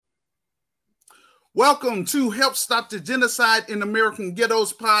Welcome to Help Stop the Genocide in American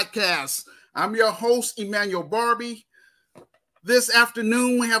Ghettos podcast. I'm your host, Emmanuel Barbie. This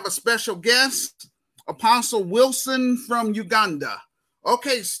afternoon, we have a special guest, Apostle Wilson from Uganda.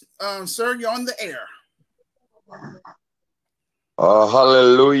 Okay, sir, you're on the air.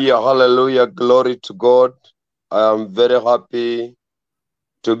 Hallelujah, hallelujah, glory to God. I am very happy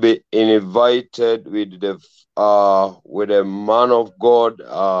to be invited with the man of God,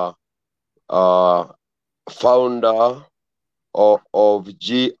 founder of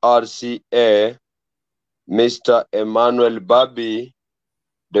GRCA, Mr. Emmanuel Babi,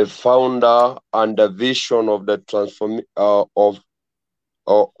 the founder and the vision of the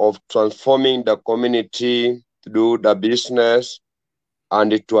transforming the community to do the business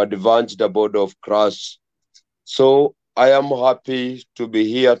and to advance the body of Christ. So I am happy to be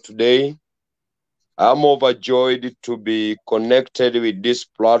here today. I'm overjoyed to be connected with this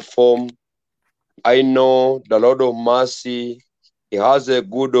platform. I know the Lord of Mercy, He has a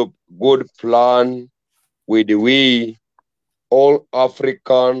good plan with we, all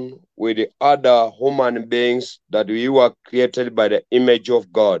African, with the other human beings that we were created by the image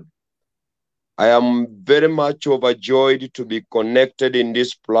of God. I am very much overjoyed to be connected in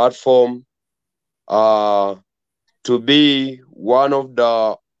this platform. To be one of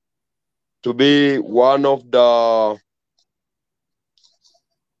the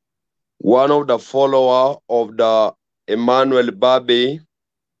follower of the Emmanuel Babi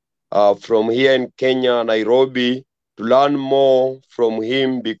from here in Kenya, Nairobi, to learn more from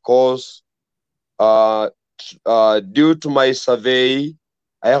him because due to my survey,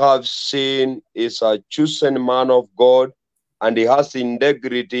 I have seen he's a chosen man of God and he has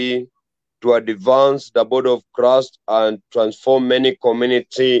integrity to advance the body of Christ and transform many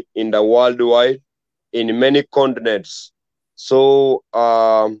community in the worldwide, in many continents. So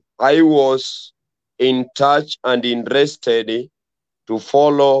I was in touch and interested to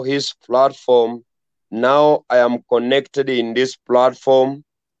follow his platform. Now I am connected in this platform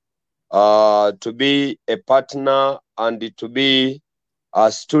to be a partner and to be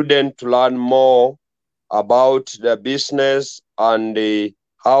a student to learn more about the business and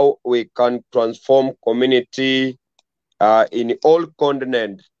how we can transform community in all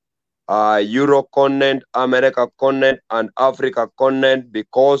continents, Euro continent, America continent, and Africa continent,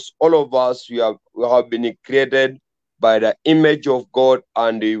 because all of us we have been created by the image of God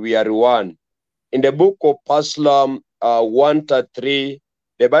and we are one. In the book of Psalm 1:3,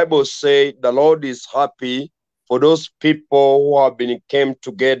 the Bible says the Lord is happy for those people who have been came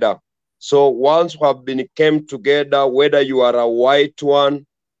together. So once we have been came together, whether you are a white one,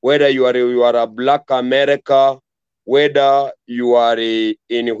 whether you are a black America, whether you are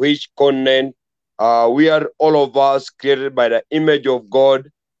in which continent, we are all of us created by the image of God,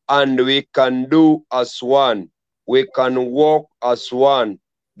 and we can do as one. We can walk as one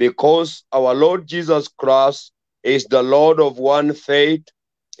because our Lord Jesus Christ is the Lord of one faith,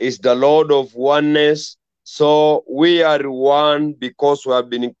 is the Lord of oneness. So we are one because we have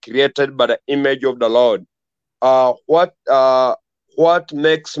been created by the image of the Lord. What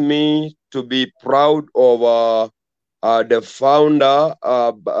makes me to be proud of the founder,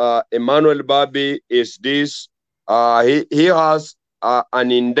 Emmanuel Babi, is this. He has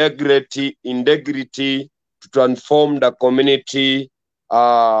an integrity to transform the community.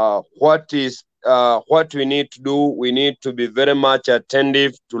 What we need to do, we need to be very much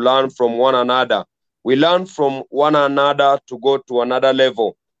attentive to learn from one another. We learn from one another to go to another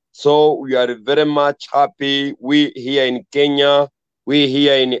level. So we are very much happy. We here in Kenya, we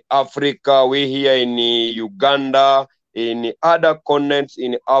here in Africa, we here in Uganda, in other continents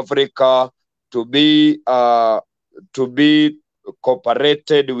in Africa, to be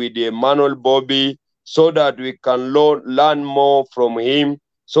cooperated with Emmanuel Bobby, so that we can learn more from him,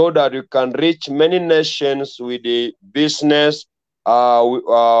 so that we can reach many nations with the business,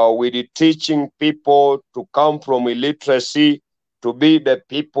 with the teaching people to come from illiteracy to be the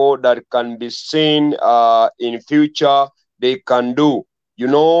people that can be seen in future they can do. You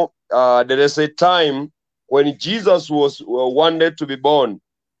know, there is a time when Jesus was wanted to be born.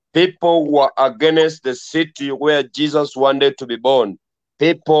 People were against the city where Jesus wanted to be born.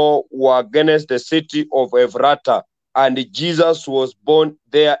 People were against the city of Ephrata, and Jesus was born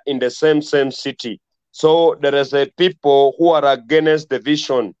there in the same city. So there is a people who are against the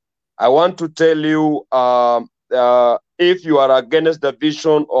vision. I want to tell you, if you are against the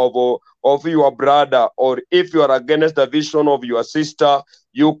vision of your brother, or if you are against the vision of your sister,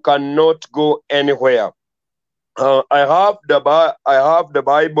 you cannot go anywhere. I have the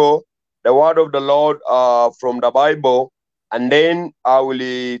Bible, the word of the Lord from the Bible, and then I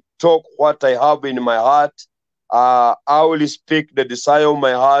will talk what I have in my heart. I will speak the desire of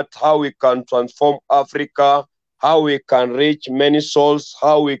my heart, how we can transform Africa, how we can reach many souls,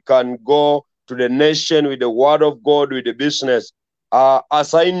 how we can go to the nation with the word of God, with the business.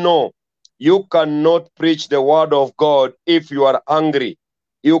 As I know, you cannot preach the word of God if you are angry.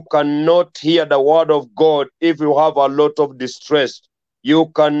 You cannot hear the word of God if you have a lot of distress. You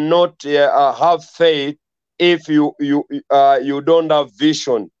cannot have faith if you don't have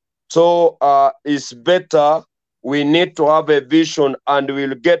vision. So it's better we need to have a vision, and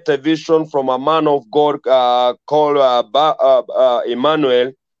we'll get a vision from a man of God called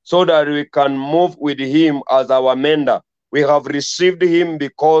Emmanuel, so that we can move with him as our mentor. We have received him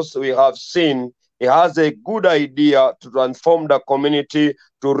because we have seen he has a good idea to transform the community,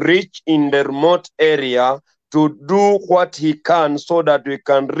 to reach in the remote area, to do what he can so that we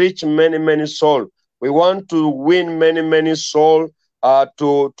can reach many, many souls. We want to win many, many souls,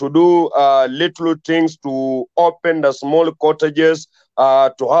 to do little things, to open the small cottages,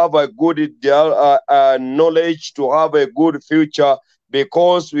 to have a good knowledge, to have a good future,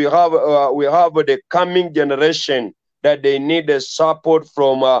 because we have the coming generation that they need a support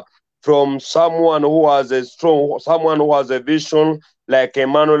from someone who has someone who has a vision like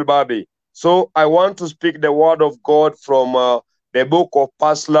Emmanuel Babi. So I want to speak the word of God from the book of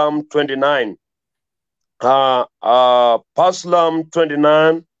Psalm 29. Psalm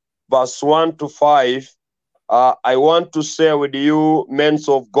 29, verse 1 to 5. I want to share with you, men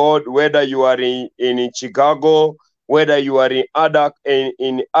of God, whether you are in Chicago, whether you are in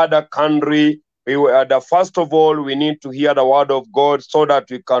other country. First of all, we need to hear the word of God so that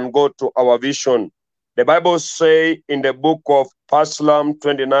we can go to our vision. The Bible say in the book of Psalm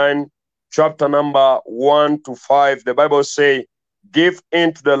 29, chapter number 1 to 5, the Bible say, "Give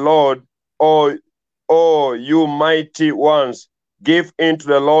into the Lord, all you mighty ones, give into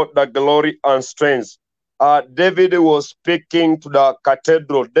the Lord the glory and strength." David was speaking to the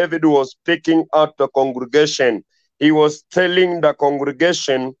cathedral. David was speaking at the congregation. He was telling the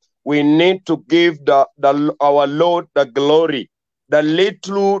congregation, we need to give our Lord the glory. The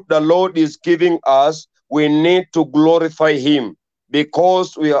little the Lord is giving us, we need to glorify him,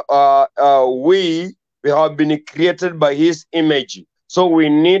 because we have been created by his image. So we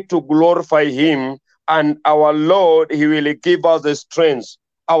need to glorify him, and our Lord, he will give us the strength.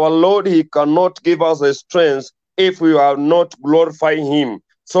 Our Lord, he cannot give us the strength if we are not glorifying him.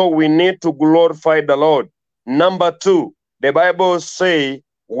 So we need to glorify the Lord. Number two, the Bible say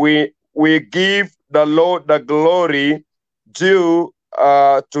we give the Lord the glory due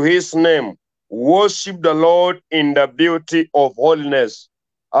to his name. Worship the Lord in the beauty of holiness.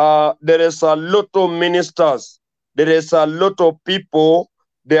 There is a lot of ministers. There is a lot of people.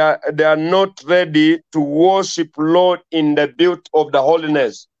 They are not ready to worship Lord in the beauty of the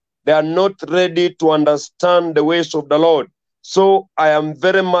holiness. They are not ready to understand the ways of the Lord. So I am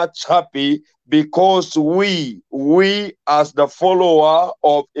very much happy, because we as the follower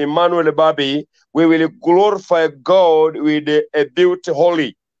of Emmanuel Babi, we will glorify God with a beauty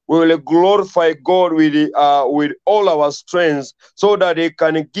holy. We will glorify God with all our strengths, so that he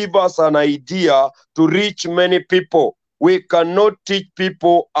can give us an idea to reach many people. We cannot teach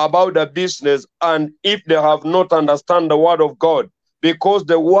people about the business, and if they have not understand the word of God, because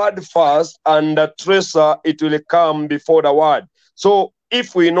the word first, and the treasure, it will come before the word. So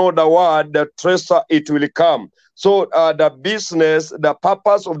if we know the word, the treasure, it will come. So the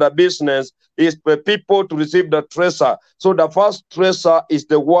purpose of the business is for people to receive the treasure. So the first treasure is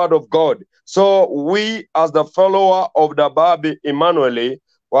the word of God. So we, as the follower of the Babi Emmanuel,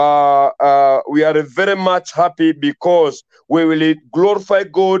 we are very much happy, because we will glorify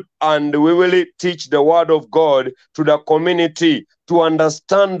God, and we will teach the word of God to the community, to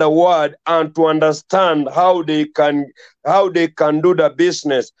understand the word, and to understand how they can do the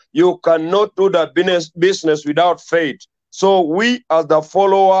business. You cannot do the business without faith. So we, as the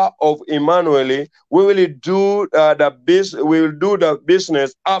follower of Emmanuel, we will do the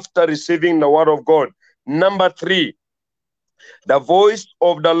business after receiving the word of God. Number three, the voice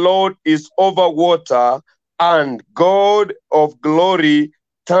of the Lord is over water, and God of glory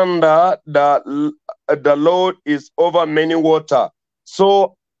thunder. The Lord is over many water.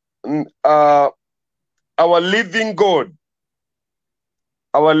 So our living God,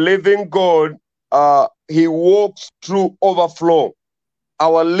 he walks through overflow.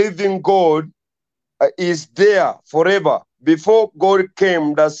 Our living God is there forever. Before God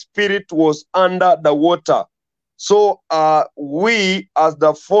came, the Spirit was under the water. So we, as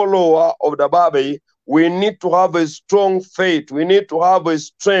the follower of the Babi, we need to have a strong faith. We need to have a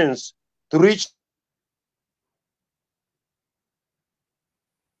strength to reach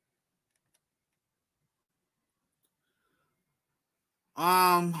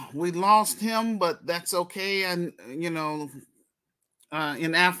We lost him, but that's okay. And in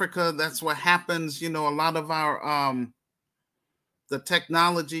Africa, that's what happens. A lot of our the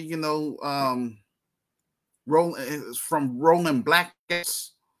technology, from rolling blackouts.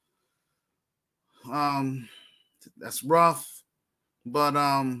 That's rough, but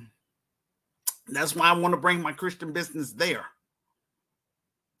that's why I want to bring my Christian business there,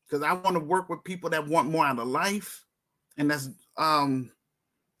 because I want to work with people that want more out of life, and that's going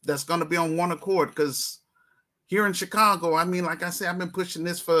to be on one accord. Because here in Chicago, I mean, like I said, I've been pushing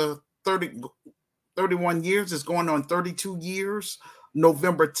this for 31 years. It's going on 32 years,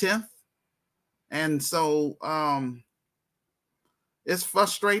 November 10th. And so it's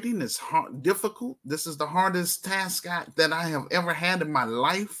frustrating. It's hard, difficult. This is the hardest task that I have ever had in my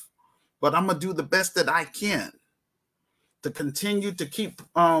life. But I'm going to do the best that I can to continue to keep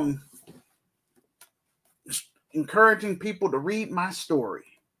encouraging people to read my story.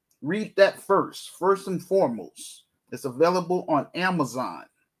 Read that first and foremost. It's available on Amazon.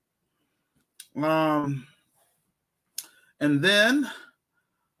 And then,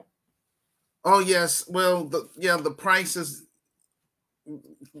 oh yes, well, the price is,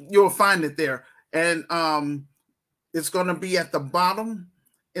 you'll find it there, and it's going to be at the bottom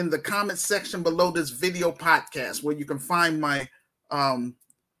in the comment section below this video podcast, where you can find my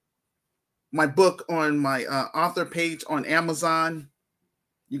my book on my author page on Amazon.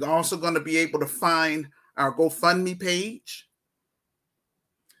 You're also going to be able to find our GoFundMe page.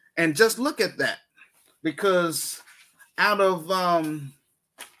 And just look at that, because out of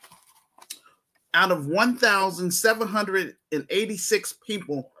 1,786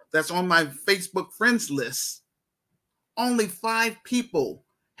 people that's on my Facebook friends list, only 5 people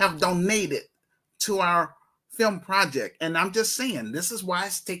have donated to our film project. And I'm just saying, this is why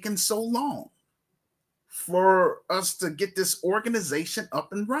it's taken so long for us to get this organization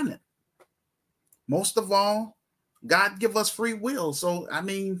up and running. Most of all, God give us free will. So, I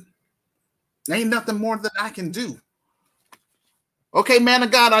mean, ain't nothing more that I can do. Okay, man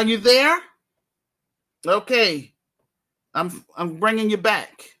of God, are you there? Okay. I'm bringing you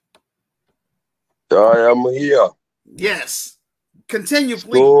back. I am here. Yes. Continue,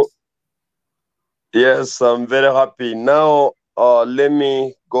 please. So, yes, I'm very happy. Now, let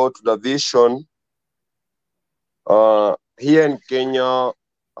me go to the vision. Here in Kenya,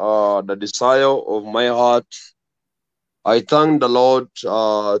 the desire of my heart, I thank the Lord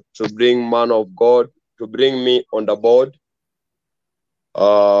to bring man of God, to bring me on the board,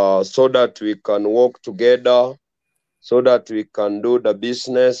 so that we can work together, so that we can do the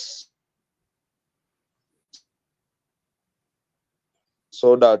business,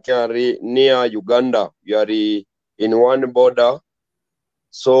 so that we are near Uganda, we are in one border.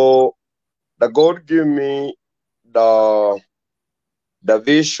 So the God give me the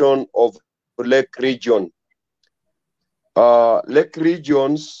vision of Lake region. Lake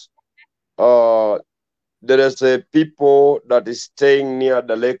regions, there is a people that is staying near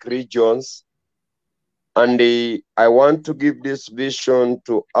the lake regions, and I want to give this vision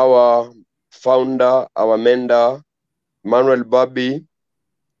to our founder, our mentor, Emmanuel Babi,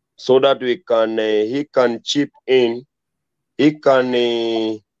 so that we can he can chip in, he can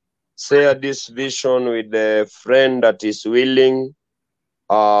share this vision with a friend that is willing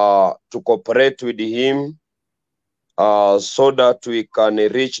to cooperate with him, so that we can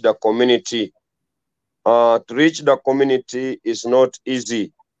reach the community. To reach the community is not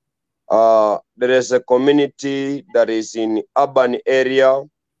easy. There is a community that is in urban area,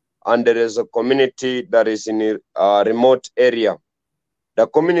 and there is a community that is in a remote area. The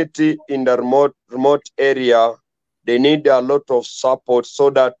community in the remote area, they need a lot of support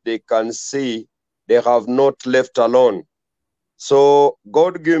so that they can see they have not left alone. So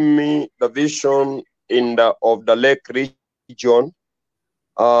God gave me the vision of the lake region.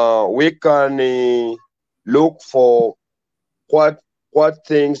 We can look for what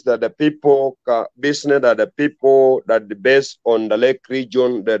things that the people business that the people that the best on the lake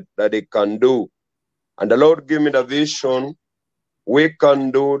region that they can do. And the Lord gave me the vision. We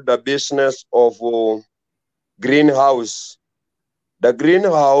can do the business of greenhouse. The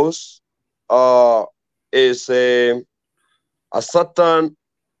greenhouse is a certain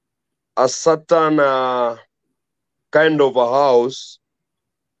kind of a house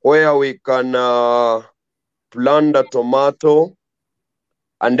where we can plant the tomato,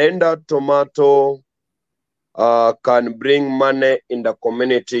 and then that tomato can bring money in the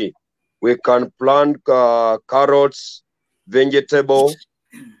community. We can plant carrots, vegetable.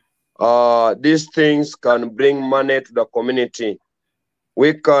 These things can bring money to the community.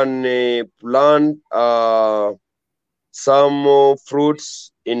 We can plant some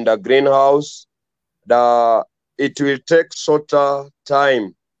fruits in the greenhouse. It will take shorter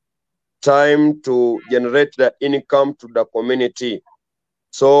time to generate the income to the community.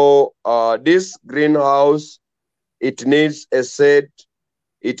 So this greenhouse, it needs a set,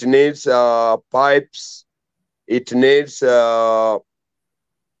 it needs pipes, it needs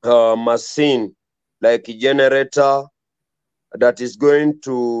machine like a generator that is going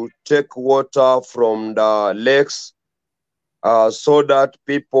to take water from the lakes, so that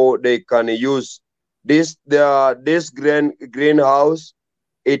people they can use this greenhouse.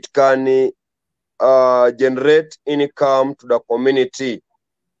 It can generate income to the community.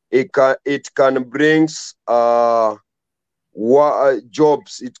 It can brings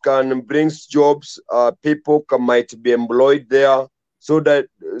jobs. It can brings jobs. People might be employed there, so that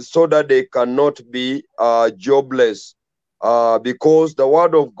they cannot be jobless. Because the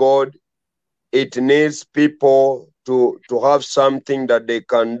word of God, it needs people to have something that they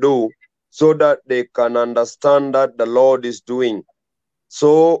can do, so that they can understand that the Lord is doing.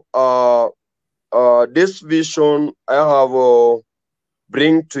 So this vision I have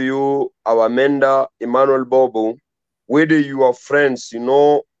bring to you our mentor Emmanuel Bobo with your friends,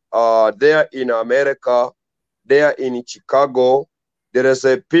 there in America, there in Chicago. There is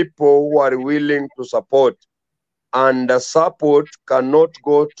a people who are willing to support, and the support cannot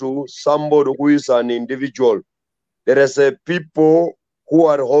go to somebody who is an individual. There is a people who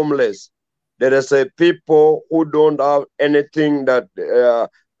are homeless. There is a people who don't have anything. That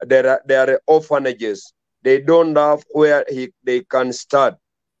there are orphanages. They don't have where they can start.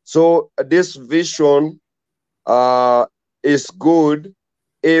 So this vision is good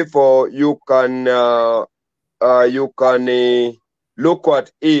if you can look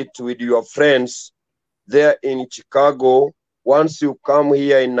at it with your friends there in Chicago. Once you come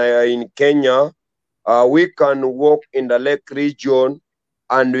here in Kenya, we can work in the lake region,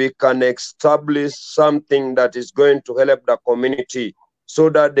 and we can establish something that is going to help the community, so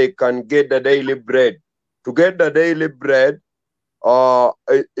that they can get the daily bread. To get the daily bread,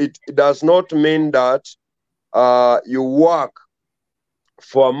 it does not mean that you work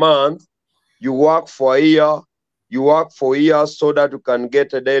for a month, you work for a year, you work for years so that you can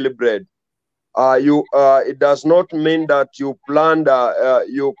get a daily bread. It does not mean that you plant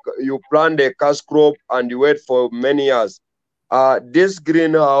a cash crop and you wait for many years. This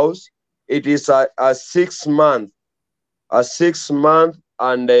greenhouse, it is a 6 month,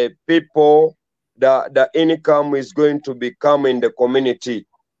 and people, the income is going to become in the community.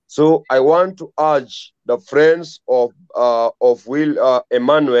 So I want to urge the friends of Will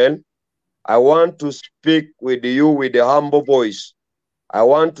Emmanuel. I want to speak with you with a humble voice. I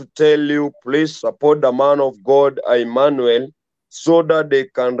want to tell you, please support the man of God, Emmanuel, so that they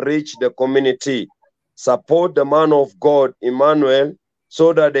can reach the community. Support the man of God, Emmanuel,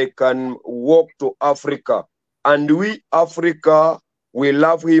 so that they can walk to Africa. And we, Africa, we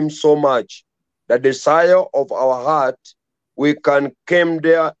love him so much. The desire of our heart, we can come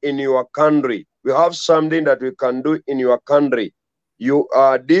there in your country. We have something that we can do in your country.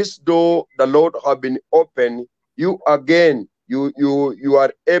 This door the Lord have been open. You again, you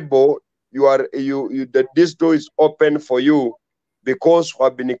are able. That this door is open for you, because we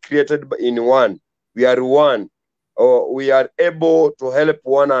have been created in one. We are one. We are able to help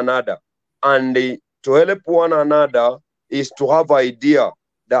one another, and to help one another is to have idea.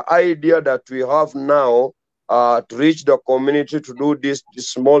 The idea that we have now, to reach the community, to do these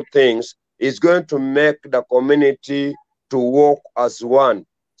small things, is going to make the community to work as one.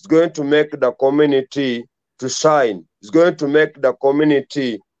 It's going to make the community to shine. It's going to make the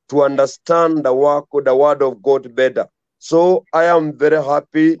community to understand the word of God better. So I am very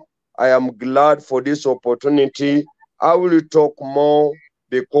happy. I am glad for this opportunity. I will talk more,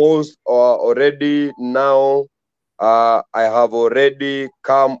 because already now I have already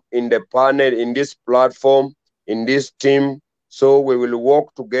come in the panel, in this platform, in this team. So we will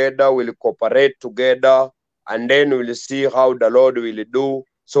work together, we'll cooperate together, and then we'll see how the Lord will do,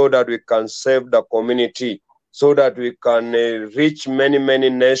 so that we can save the community, so that we can reach many, many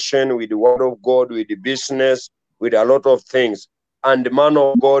nations with the word of God, with the business, with a lot of things. And the man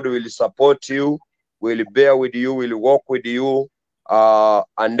of God will support you, will bear with you, will walk with you,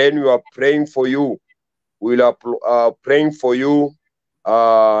 and then we are praying for you. We are praying for you.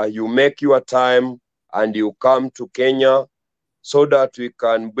 You make your time and you come to Kenya, so that we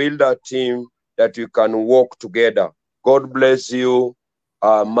can build a team that we can work together. God bless you,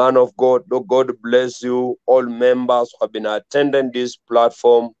 man of God. God bless you, all members who have been attending this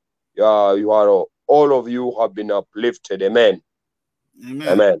platform. You are all of you have been uplifted. Amen. Amen.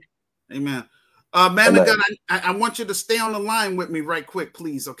 Amen. Amen. Man of God, I want you to stay on the line with me right quick,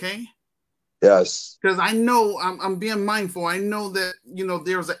 please, okay? Yes. Because I know I'm being mindful. I know that,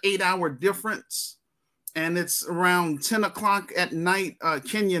 there's an 8-hour difference, and it's around 10 o'clock at night,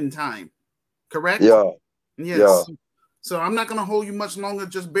 Kenyan time, correct? Yeah. Yes. Yeah. So I'm not going to hold you much longer.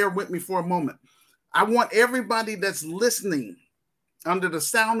 Just bear with me for a moment. I want everybody that's listening under the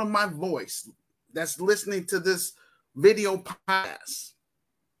sound of my voice, that's listening to this video podcast.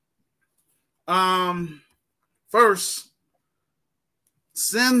 First,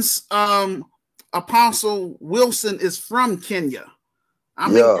 since Apostle Wilson is from Kenya,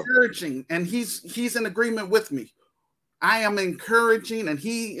 I'm encouraging, and he's in agreement with me. I am encouraging, and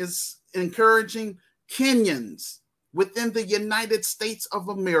he is encouraging Kenyans within the United States of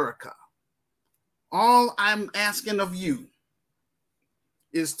America. All I'm asking of you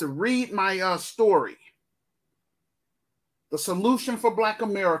is to read my story, The Solution for Black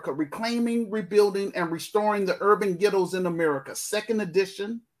America, Reclaiming, Rebuilding, and Restoring the Urban Ghettos in America, 2nd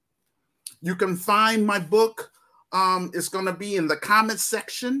edition. You can find my book. It's going to be in the comments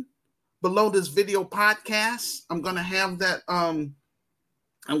section below this video podcast. I'm going to have that. I'm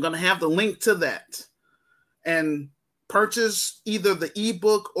going to have the link to that, and purchase either the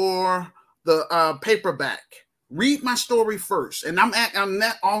ebook or the paperback. Read my story first, and I'm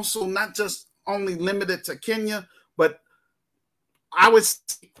not also not just only limited to Kenya, but I was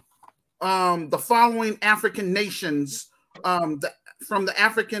the following African nations from the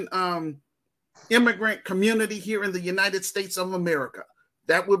African immigrant community here in the United States of America.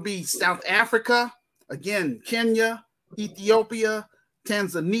 That would be South Africa, again, Kenya, Ethiopia,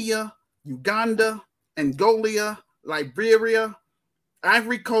 Tanzania, Uganda, Angola, Liberia,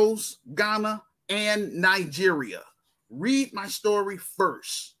 Ivory Coast, Ghana, and Nigeria. Read my story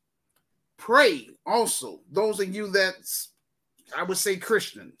first. Pray also, those of you that's, I would say,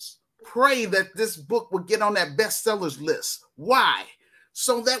 Christians, pray that this book will get on that bestsellers list. Why?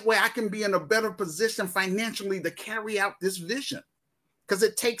 So that way I can be in a better position financially to carry out this vision, because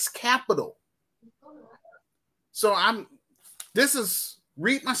it takes capital. So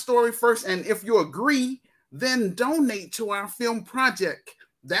read my story first, and if you agree, then donate to our film project.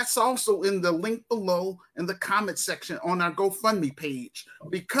 That's also in the link below in the comment section on our GoFundMe page,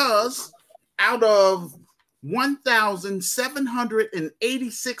 because out of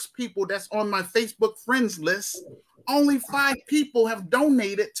 1,786 people that's on my Facebook friends list, only 5 people have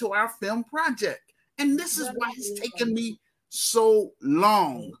donated to our film project. And this is why it's taken me so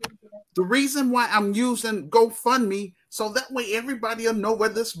long. The reason why I'm using GoFundMe, so that way everybody will know where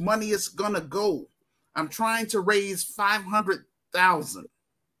this money is going to go. I'm trying to raise $500,000.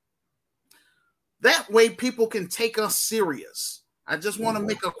 That way people can take us serious. I just want to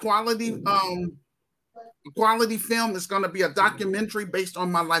make a quality film. It's going to be a documentary based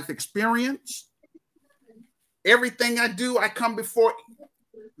on my life experience. Everything I do, I come before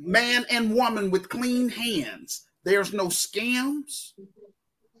man and woman with clean hands. There's no scams.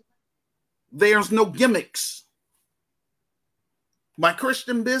 There's no gimmicks. My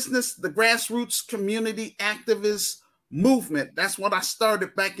Christian business, the grassroots community activist movement, that's what I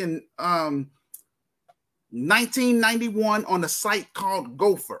started back in 1991 on a site called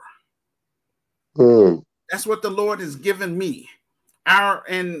Gopher. That's what the Lord has given me.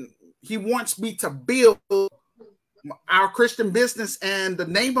 And he wants me to build our Christian business, and the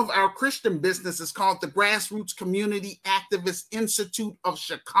name of our Christian business is called the Grassroots Community Activist Institute of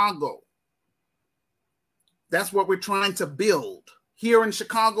Chicago. That's what we're trying to build here in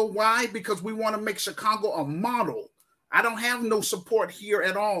Chicago. Why? Because we want to make Chicago a model. I don't have no support here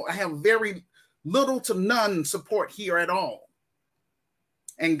at all. I have very little to none support here at all.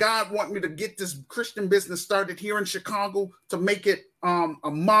 And God wants me to get this Christian business started here in Chicago to make it a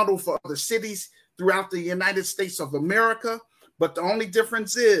model for other cities throughout the United States of America. But the only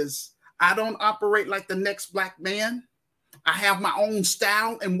difference is I don't operate like the next black man. I have my own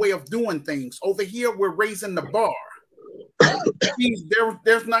style and way of doing things. Over here, we're raising the bar. That means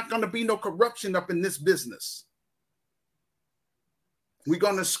there's not going to be no corruption up in this business. We're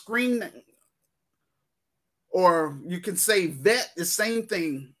going to screen, or you can say vet, the same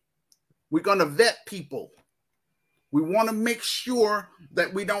thing. We're going to vet people. We want to make sure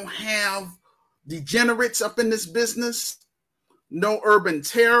that we don't have degenerates up in this business, no urban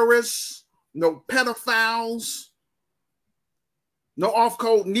terrorists, no pedophiles, no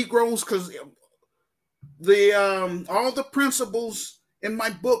off-code Negroes, because all the principles in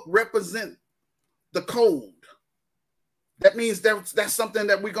my book represent the code. That means that's something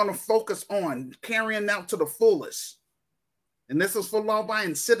that we're going to focus on carrying out to the fullest. And this is for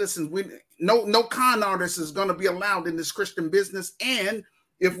law-abiding citizens. No con artist is going to be allowed in this Christian business. And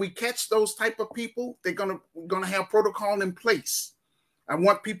if we catch those type of people, they're gonna have protocol in place. I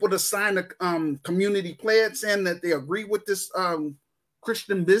want people to sign a community pledge saying that they agree with this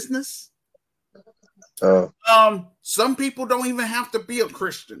Christian business. Some people don't even have to be a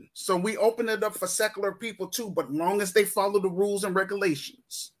Christian, so we open it up for secular people too, but long as they follow the rules and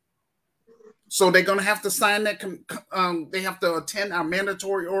regulations. So they're gonna have to sign that. They have to attend our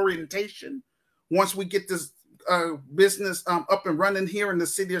mandatory orientation once we get this business up and running here in the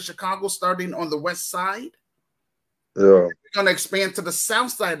city of Chicago, starting on the west side. Yeah. We're gonna expand to the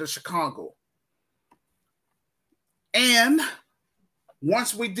south side of Chicago, and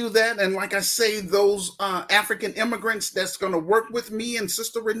once we do that, and like I say, those African immigrants that's going to work with me and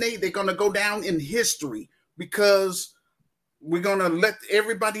Sister Renee, they're going to go down in history because we're going to let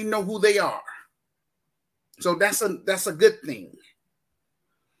everybody know who they are. So that's a good thing.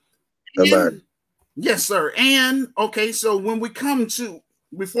 And, yes, sir. And okay, so when we come to,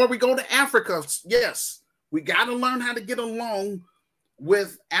 before we go to Africa, yes, we got to learn how to get along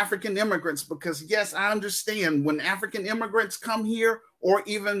with African immigrants, because yes, I understand when African immigrants come here, or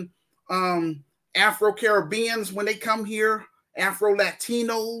even Afro-Caribbeans when they come here,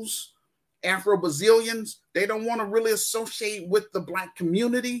 Afro-Latinos, Afro-Brazilians, they don't want to really associate with the Black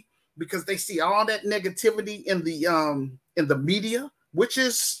community because they see all that negativity in the media, which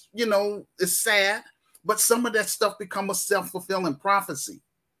is, you know, is sad, but some of that stuff become a self-fulfilling prophecy.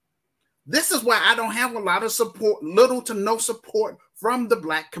 This is why I don't have a lot of support, little to no support from the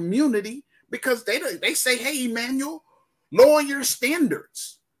Black community, because they say, hey, Emmanuel, lower your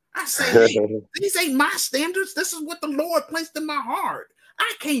standards. I say, hey, these ain't my standards. This is what the Lord placed in my heart.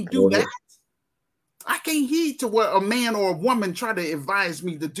 I can't do that. I can't heed to what a man or a woman try to advise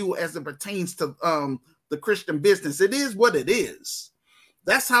me to do as it pertains to the Christian business. It is what it is.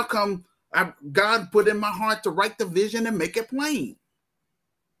 That's how come God put in my heart to write the vision and make it plain.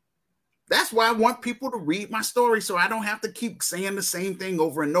 That's why I want people to read my story so I don't have to keep saying the same thing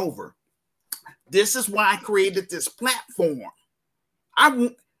over and over. This is why I created this platform. I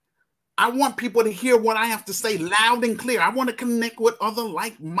want people to hear what I have to say loud and clear. I want to connect with other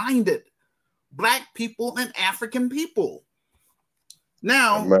like-minded Black people and African people.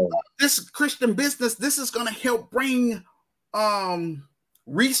 Now, this Christian business, this is going to help bring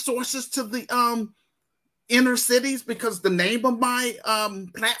resources to the inner cities, because the name of my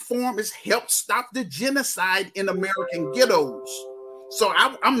platform is Help Stop the Genocide in American Ghettos. So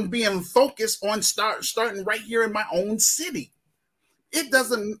I'm being focused on starting right here in my own city. It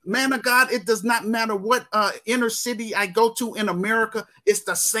doesn't, man of God, it does not matter what inner city I go to in America. It's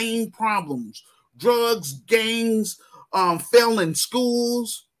the same problems: drugs, gangs, failing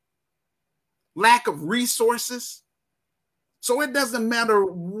schools, lack of resources. So it doesn't matter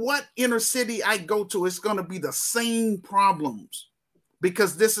what inner city I go to, it's going to be the same problems,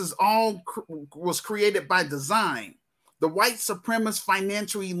 because this is all was created by design. The white supremacist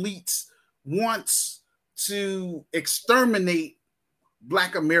financial elites wants to exterminate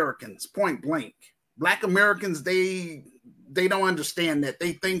Black Americans, point blank. Black Americans, they don't understand that.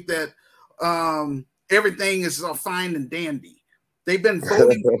 They think that everything is fine and dandy. They've been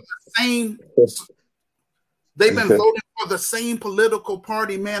voting for the same. They've been voting for the same political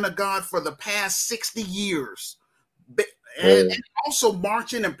party, man of God, for the past 60 years. And also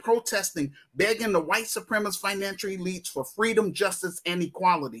marching and protesting, begging the white supremacist financial elites for freedom, justice, and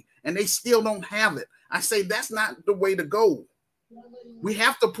equality. And they still don't have it. I say that's not the way to go. We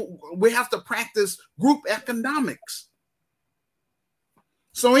have to practice group economics.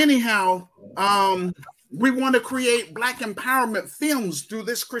 So anyhow, we want to create Black empowerment films through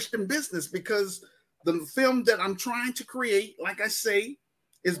this Christian business, because the film that I'm trying to create, like I say,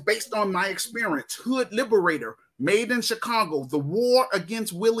 is based on my experience. Hood Liberator, made in Chicago. The war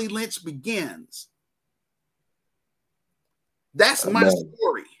against Willie Lynch begins. That's my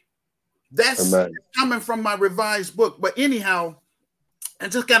story. That's coming from my revised book. But anyhow, I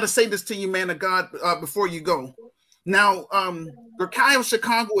just got to say this to you, man of God, before you go. Now, Ghettos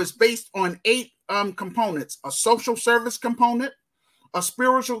Chicago is based on 8 components: a social service component, a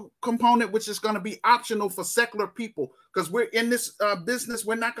spiritual component, which is going to be optional for secular people, because we're in this business.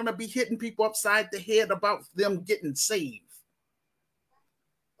 We're not going to be hitting people upside the head about them getting saved.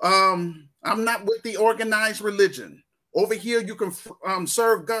 I'm not with the organized religion. Over here, you can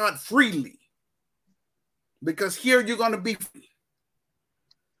serve God freely, because here you're going to be free.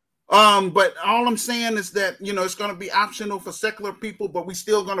 But all I'm saying is that, you know, it's going to be optional for secular people, but we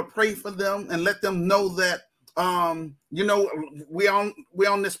still going to pray for them and let them know that, you know, we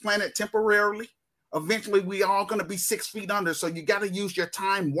on this planet temporarily. Eventually, we all going to be 6 feet under. So you got to use your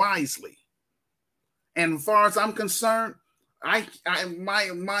time wisely. And as far as I'm concerned, My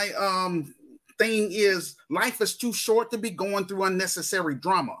thing is life is too short to be going through unnecessary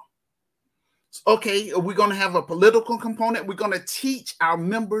drama. Okay, we're going to have a political component. We're going to teach our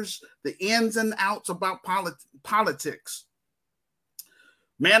members the ins and outs about politics.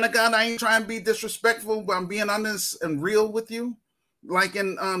 Man of God, I ain't trying to be disrespectful, but I'm being honest and real with you. Like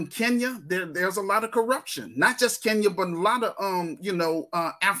in Kenya, there's a lot of corruption. Not just Kenya, but a lot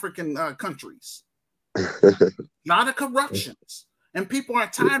of African countries. A lot of corruptions, and people are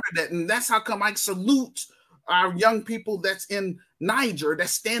tired of that. And that's how come I salute our young people that's in Niger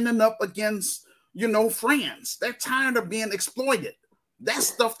that's standing up against, France. They're tired of being exploited. That's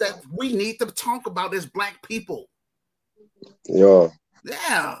stuff that we need to talk about as Black people. Yeah.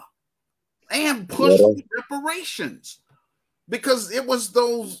 Yeah. And push reparations. Because it was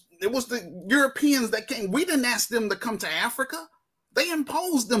the Europeans that came. We didn't ask them to come to Africa. They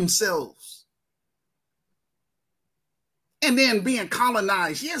imposed themselves. And then being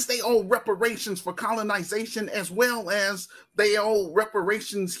colonized. Yes, they owe reparations for colonization, as well as they owe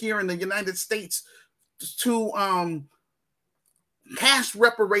reparations here in the United States to cash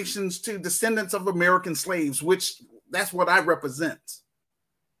reparations to descendants of American slaves, which that's what I represent.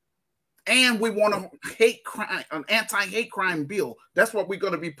 And we want an anti-hate crime bill. That's what we're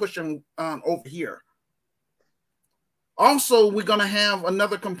going to be pushing over here. Also, we're going to have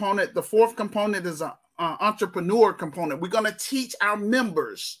another component. The fourth component is an entrepreneur component. We're going to teach our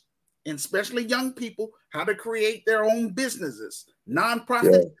members, and especially young people, how to create their own businesses,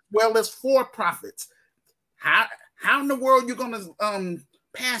 nonprofits, as well as for-profits. How in the world you're going to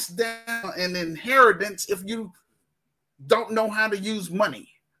pass down an inheritance if you don't know how to use money?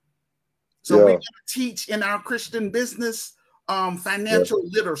 So we're going to teach in our Christian business financial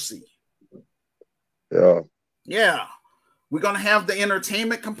literacy. Yeah. We're going to have the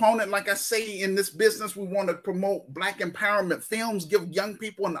entertainment component. Like I say, in this business, we want to promote Black empowerment films, give young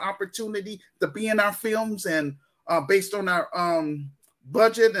people an opportunity to be in our films. And based on our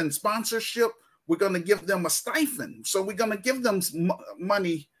budget and sponsorship, we're going to give them a stipend. So we're going to give them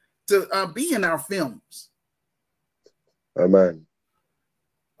money to be in our films. Amen.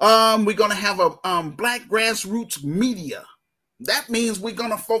 We're going to have a Black grassroots media. That means we're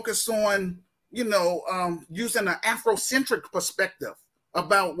going to focus on, using an Afrocentric perspective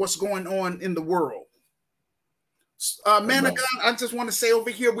about what's going on in the world. Man of God, I just want to say over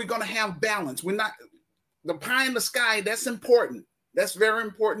here, we're going to have balance. We're not the pie in the sky. That's important. That's very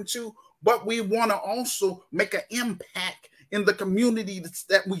important too. But we want to also make an impact in the community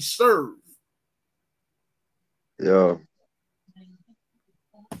that we serve. Yeah.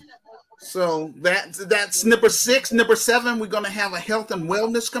 So that's number 6. Number 7, we're going to have a health and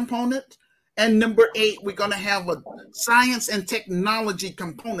wellness component. And number 8, we're going to have a science and technology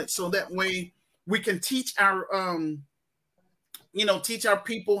component. So that way we can teach our,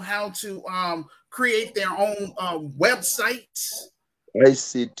 people how to create their own websites.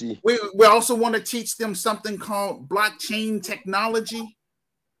 ICT. We also want to teach them something called blockchain technology,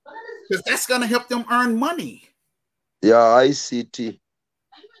 because that's going to help them earn money. Yeah, ICT.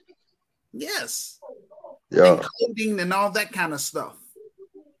 Yes. Yeah. And coding and all that kind of stuff.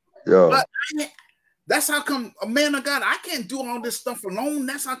 Yeah. But that's how come, a man of God, I can't do all this stuff alone.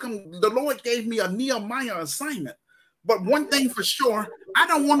 That's how come the Lord gave me a Nehemiah assignment. But one thing for sure, I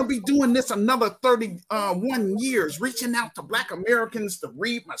don't want to be doing this another 31 years, reaching out to Black Americans to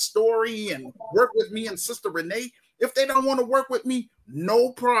read my story and work with me and Sister Renee. If they don't want to work with me,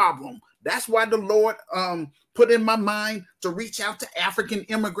 no problem. That's why the Lord put in my mind to reach out to African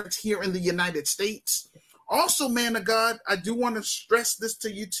immigrants here in the United States. Also, man of God, I do want to stress this to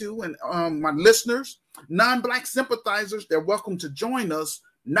you too, and my listeners, non-Black sympathizers, they're welcome to join us,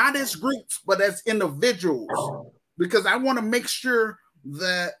 not as groups, but as individuals, because I want to make sure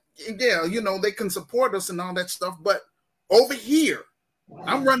that, they can support us and all that stuff. But over here,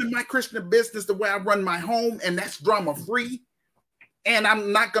 I'm running my Christian business the way I run my home, and that's drama-free, and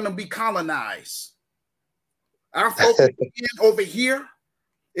I'm not going to be colonized. Our focus over here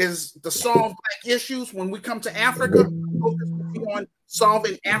is to solve Black issues. When we come to Africa, we focus on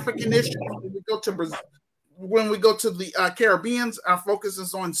solving African issues. When we go to Brazil, when we go to the Caribbeans, our focus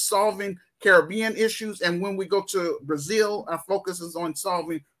is on solving Caribbean issues. And when we go to Brazil, our focus is on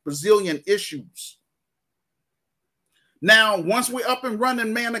solving Brazilian issues. Now, once we're up and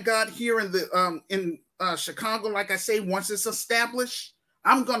running, man of God, here in the Chicago, like I say, once it's established,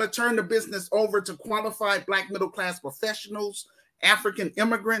 I'm going to turn the business over to qualified Black middle-class professionals, African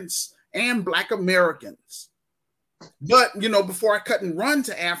immigrants, and Black Americans. But, before I cut and run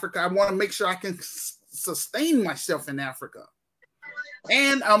to Africa, I want to make sure I can sustain myself in Africa.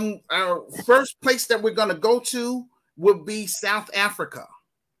 And our first place that we're going to go to, would be South Africa,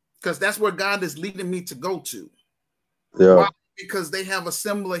 because that's where God is leading me to go to. Yeah. Why? Because they have a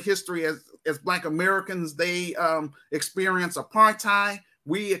similar history as Black Americans. They experience apartheid.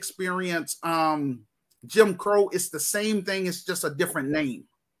 We experience Jim Crow. It's the same thing. It's just a different name.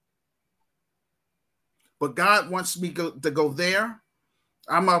 But God wants me to go there.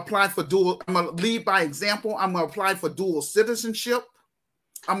 I'm going to apply for dual. I'm going to lead by example. I'm going to apply for dual citizenship.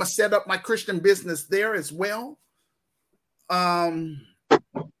 I'm going to set up my Christian business there as well. And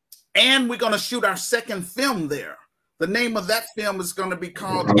we're going to shoot our second film there. The name of that film is going to be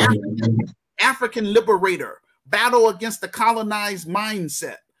called African Liberator, Battle Against the Colonized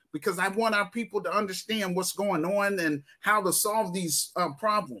Mindset, because I want our people to understand what's going on and how to solve these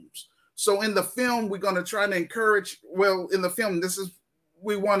problems. So in the film, we're going to try to encourage, well, in the film,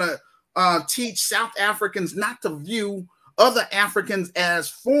 we want to teach South Africans not to view other Africans as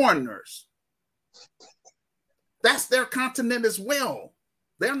foreigners. That's their continent as well.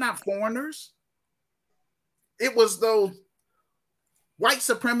 They're not foreigners. It was those white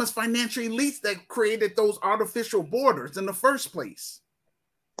supremacist financial elites that created those artificial borders in the first place.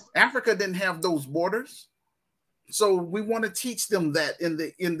 Africa didn't have those borders. So we want to teach them that in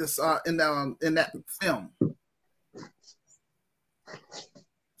that film.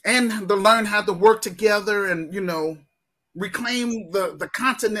 And to learn how to work together and, reclaim the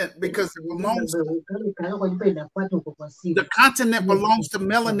continent, because the continent belongs to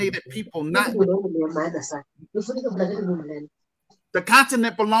melanated people, not the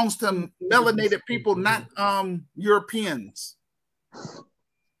continent belongs to melanated people, not Europeans.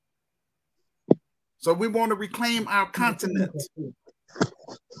 So we want to reclaim our continent.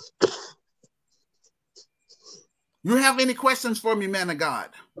 You have any questions for me, man of God?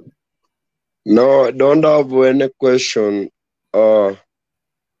 No, I don't have any question. I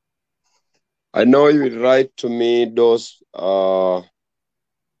know you will write to me those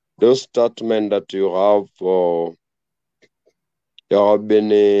statements that you have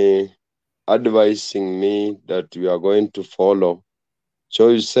been advising me that we are going to follow. So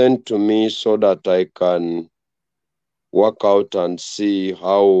you send to me so that I can work out and see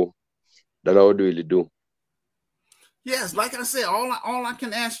how the Lord will do. Yes, like I said, all I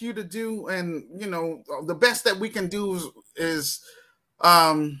can ask you to do, and the best that we can do is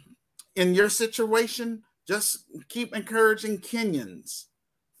in your situation, just keep encouraging Kenyans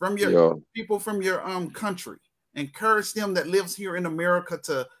from your people from your country. Encourage them that lives here in America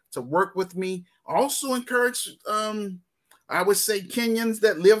to work with me. Also encourage I would say Kenyans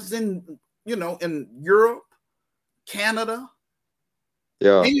that lives in in Europe, Canada.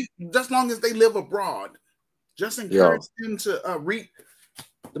 Yeah. Just long as they live abroad. Just encourage them to read.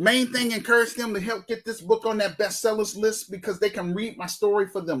 The main thing, encourage them to help get this book on that bestsellers list, because they can read my story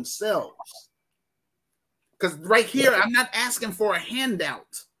for themselves. Because right here, I'm not asking for a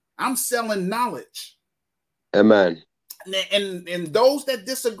handout. I'm selling knowledge. Amen. And those that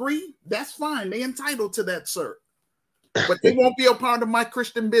disagree, that's fine. They're entitled to that, sir. But they won't be a part of my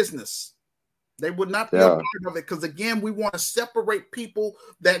Christian business. They would not be a part of it, because again, we want to separate people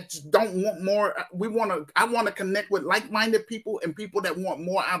that don't want more. I want to connect with like-minded people and people that want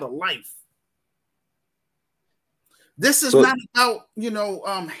more out of life. This is not about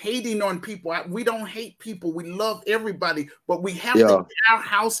hating on people. We don't hate people. We love everybody, but we have to get our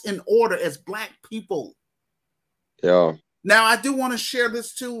house in order as Black people. Yeah. Now, I do want to share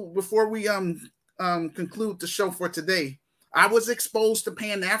this too before we conclude the show for today. I was exposed to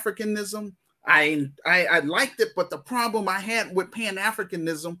Pan-Africanism. I liked it, but the problem I had with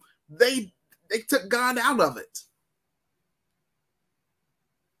Pan-Africanism, they took God out of it.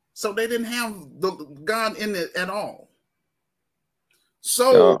 So they didn't have the God in it at all.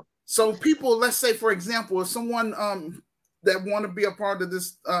 So people, let's say, for example, if someone that want to be a part of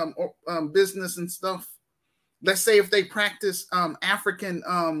this business and stuff, let's say if they practice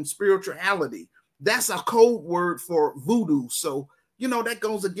African spirituality, that's a code word for voodoo. So that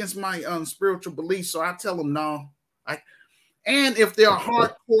goes against my spiritual beliefs. So I tell them no. And if they're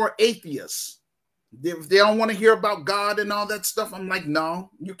hardcore atheists, if they don't want to hear about God and all that stuff, I'm like, no,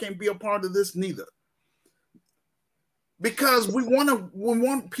 you can't be a part of this neither. Because we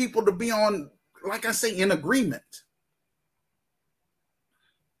want people to be on, like I say, in agreement.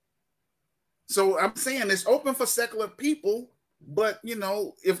 So I'm saying it's open for secular people, but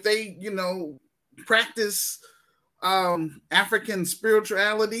if they practice African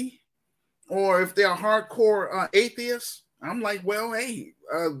spirituality, or if they're hardcore atheists, I'm like, well, hey,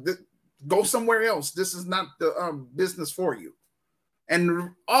 go somewhere else. This is not the business for you.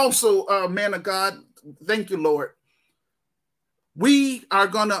 And also, man of God, thank you, Lord. we are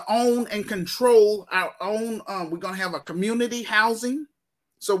going to own and control our own. We're going to have a community housing,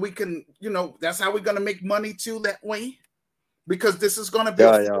 so we can, that's how we're going to make money too that way, because this is going to be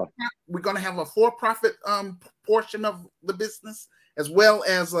we're going to have a for-profit portion of the business as well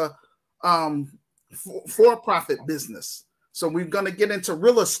as a for-profit business. So we're going to get into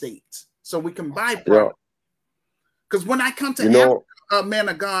real estate so we can buy property. Because when I come to Africa, man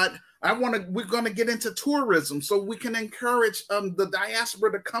of God, we're going to get into tourism so we can encourage the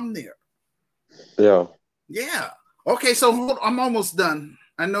diaspora to come there. Yeah. Yeah. Okay, so I'm almost done.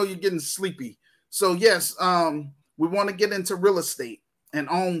 I know you're getting sleepy. So yes, we want to get into real estate and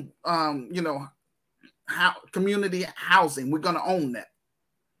own, community housing. We're going to own that.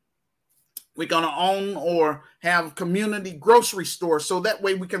 We're going to own or have community grocery stores so that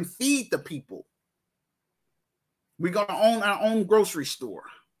way we can feed the people. We're going to own our own grocery store.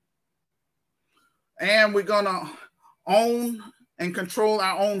 And we're going to own and control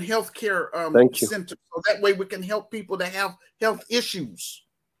our own healthcare center. So that way we can help people that have health issues.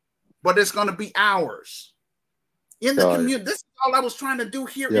 But it's going to be ours. In the community. This is all I was trying to do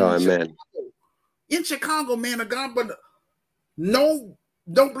here in Chicago. In Chicago, man of God, but no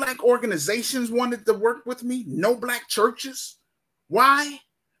black organizations wanted to work with me. No black churches. Why?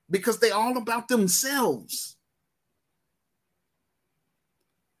 Because they all about themselves.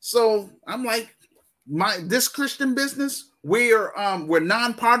 So I'm like, this Christian business, we're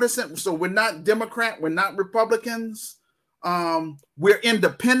nonpartisan. So we're not Democrat. We're not Republicans. We're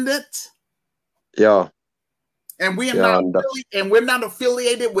independent. Yeah. And we're not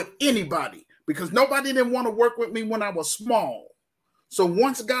affiliated with anybody, because nobody didn't want to work with me when I was small. So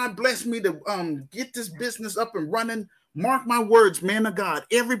once God blessed me to get this business up and running, mark my words, man of God,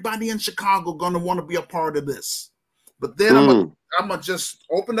 everybody in Chicago gonna want to be a part of this. But then I'm gonna just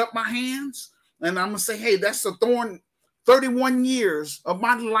open up my hands and I'm gonna say, hey, that's a thorn. 31 years of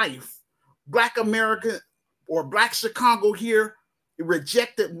my life, Black America or Black Chicago here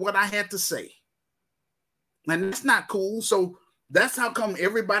rejected what I had to say. And that's not cool. So that's how come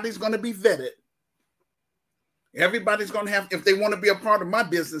everybody's going to be vetted. Everybody's going to have, if they want to be a part of my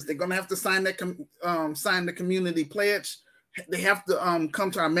business, they're going to have to sign the community pledge. They have to come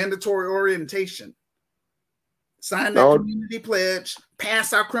to our mandatory orientation, sign that community pledge,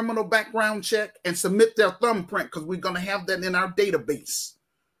 pass our criminal background check, and submit their thumbprint, because we're going to have that in our database.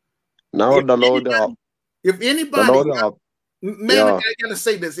 Now if anybody, man, I gotta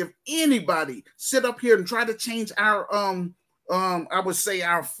say this. If anybody sit up here and try to change our I would say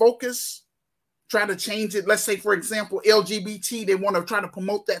our focus, try to change it. Let's say, for example, LGBT, they want to try to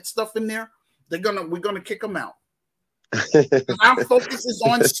promote that stuff in there. We're gonna kick them out. Our focus is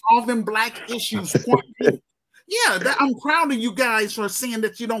on solving Black issues. Yeah, I'm proud of you guys for saying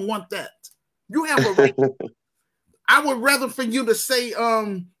that you don't want that. You have a right. I would rather for you to say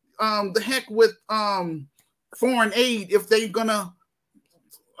the heck with foreign aid if they're gonna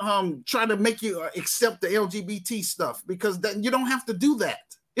try to make you accept the LGBT stuff, because then you don't have to do that.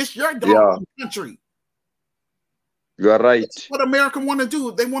 It's your country. You are right. That's what America want to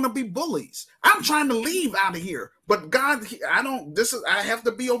do. They want to be bullies. I'm trying to leave out of here, but God, I have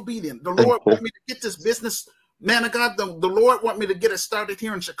to be obedient. The Lord want me to get this business, man of God. The Lord want me to get it started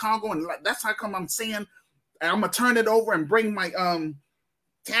here in Chicago, and that's how come I'm saying I'm gonna turn it over and bring my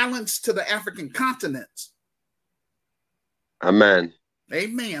talents to the African continent. Amen.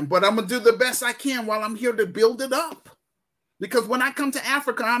 Amen. But I'm going to do the best I can while I'm here to build it up. Because when I come to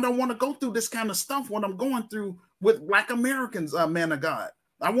Africa, I don't want to go through this kind of stuff when I'm going through with Black Americans, man of God.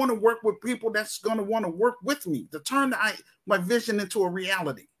 I want to work with people that's going to want to work with me to turn my vision into a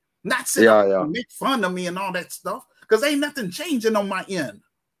reality. Not sit up and make fun of me and all that stuff, because ain't nothing changing on my end.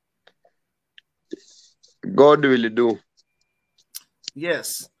 God will do.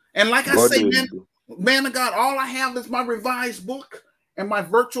 Yes. And like I say, man of God, all I have is my revised book and my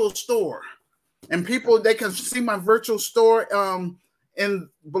virtual store. And people, they can see my virtual store in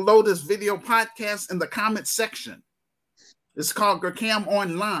below this video podcast in the comment section. It's called Gercam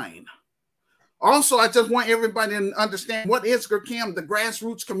Online. Also, I just want everybody to understand, what is Gercam? The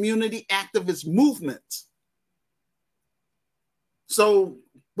Grassroots Community Activist Movement. So,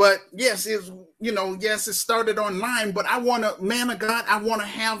 but yes, it started online, but I want to, man of God, I want to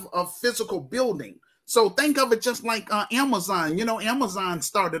have a physical building. So think of it just like Amazon. Amazon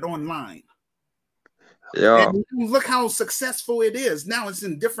started online. Yeah. And look how successful it is. Now it's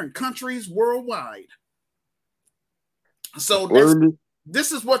in different countries worldwide. So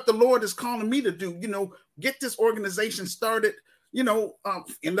this is what the Lord is calling me to do. Get this organization started, in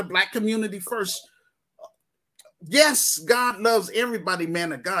the Black community first. Yes, God loves everybody,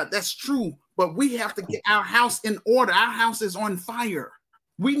 man of God. That's true. but we have to get our house in order. Our house is on fire.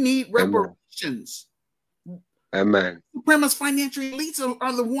 We need reparations. Amen. Supremacist financial elites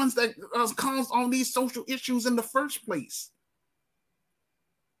are the ones that cause all these social issues in the first place.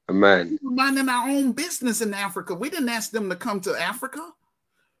 Amen. We're minding our own business in Africa. We didn't ask them to come to Africa.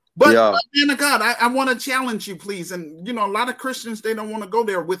 But, man of God, I want to challenge you, please. And, a lot of Christians, they don't want to go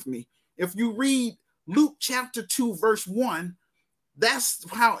there with me. If you read Luke chapter 2, verse 1, that's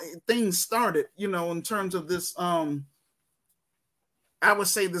how things started, in terms of this, I would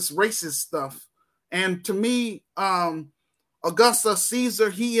say this racist stuff. And to me, Augustus Caesar,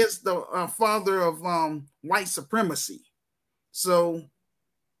 he is the father of white supremacy. So,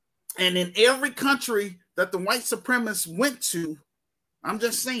 and in every country that the white supremacists went to, I'm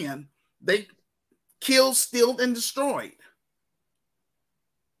just saying, they killed, stealed, and destroyed.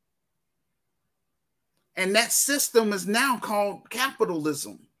 And that system is now called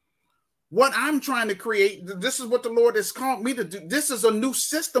capitalism. What I'm trying to create, this is what the Lord has called me to do. This is a new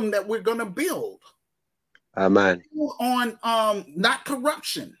system that we're going to build. Amen. On not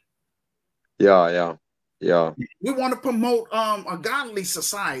corruption. Yeah. We want to promote a godly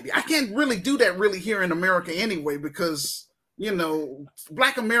society. I can't really do that really here in America anyway, because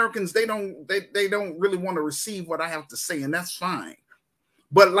Black Americans, they don't really want to receive what I have to say, and that's fine.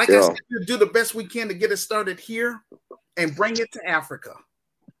 But like I said, we'll do the best we can to get it started here and bring it to Africa.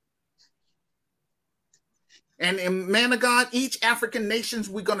 And man of God, each African nations,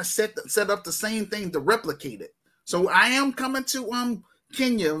 we're going to set up the same thing to replicate it. So I am coming to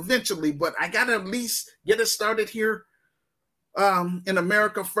Kenya eventually, but I got to at least get it started here in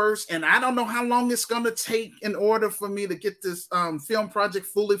America first. And I don't know how long it's going to take in order for me to get this film project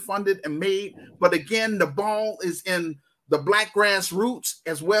fully funded and made. But again, the ball is in the Black grassroots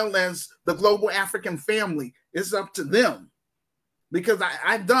as well as the global African family. It's up to them. Because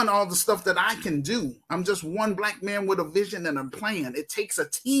I've done all the stuff that I can do. I'm just one Black man with a vision and a plan. It takes a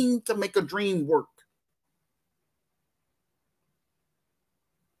team to make a dream work.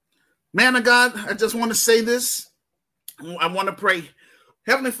 Man of God, I just want to say this. I want to pray.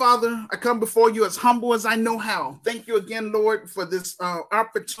 Heavenly Father, I come before you as humble as I know how. Thank you again, Lord, for this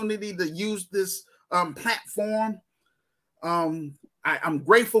opportunity to use this platform. I'm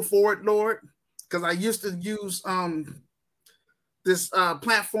grateful for it, Lord, because I used to use this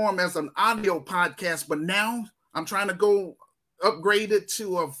platform as an audio podcast, but now I'm trying to go upgrade it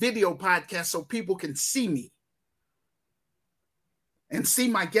to a video podcast so people can see me and see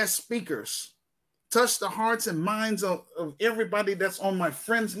my guest speakers. Touch the hearts and minds of everybody that's on my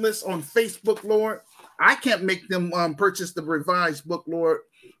friends list on Facebook, Lord. I can't make them purchase the revised book, Lord,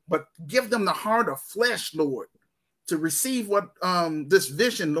 but give them the heart of flesh, Lord, to receive what this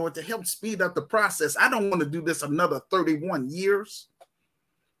vision, Lord, to help speed up the process. I don't want to do this another 31 years.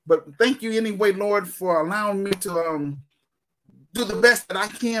 But thank you anyway, Lord, for allowing me to do the best that I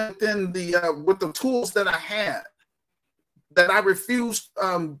can within with the tools that I had, that I refused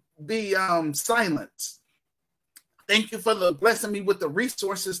be silenced. Thank you for blessing me with the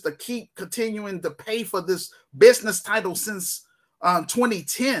resources to keep continuing to pay for this business title since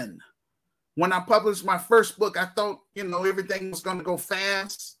 2010. When I published my first book, I thought, everything was going to go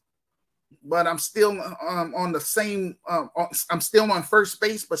fast, but I'm still on the same, I'm still on first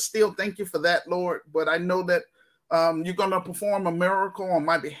base, but still thank you for that, Lord. But I know that you're going to perform a miracle on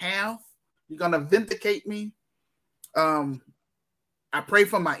my behalf. You're going to vindicate me. I pray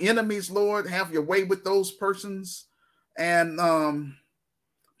for my enemies, Lord. Have your way with those persons. And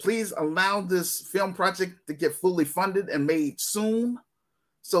please allow this film project to get fully funded and made soon.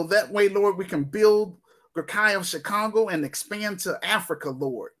 So that way, Lord, we can build Gurkai of Chicago and expand to Africa,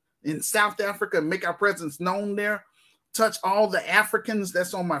 Lord. In South Africa, make our presence known there. Touch all the Africans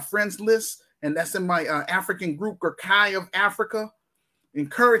that's on my friends list, and that's in my African group, Gurkai of Africa.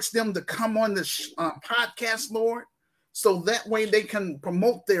 Encourage them to come on this podcast, Lord, so that way they can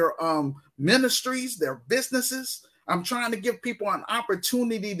promote their ministries, their businesses. I'm trying to give people an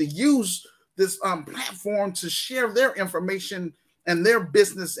opportunity to use this platform to share their information and their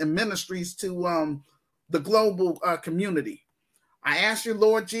business and ministries to the global community. I ask you,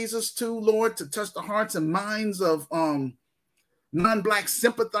 Lord Jesus, too, Lord, to touch the hearts and minds of non-Black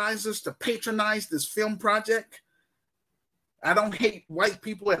sympathizers to patronize this film project. I don't hate white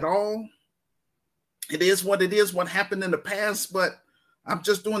people at all. It is, what happened in the past, but I'm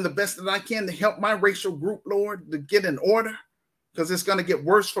just doing the best that I can to help my racial group, Lord, to get in order, because it's going to get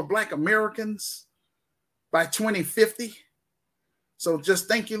worse for Black Americans by 2050. So just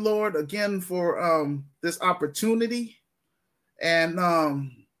thank you, Lord, again for this opportunity. And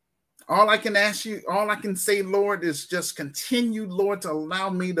all I can say, Lord, is just continue, Lord, to allow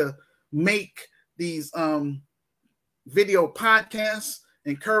me to make these video podcasts.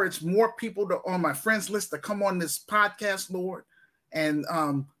 Encourage more people on my friends list to come on this podcast, Lord. And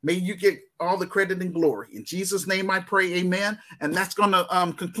may you get all the credit and glory. In Jesus' name I pray, amen. And that's going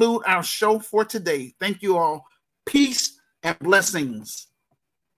to conclude our show for today. Thank you all. Peace and blessings.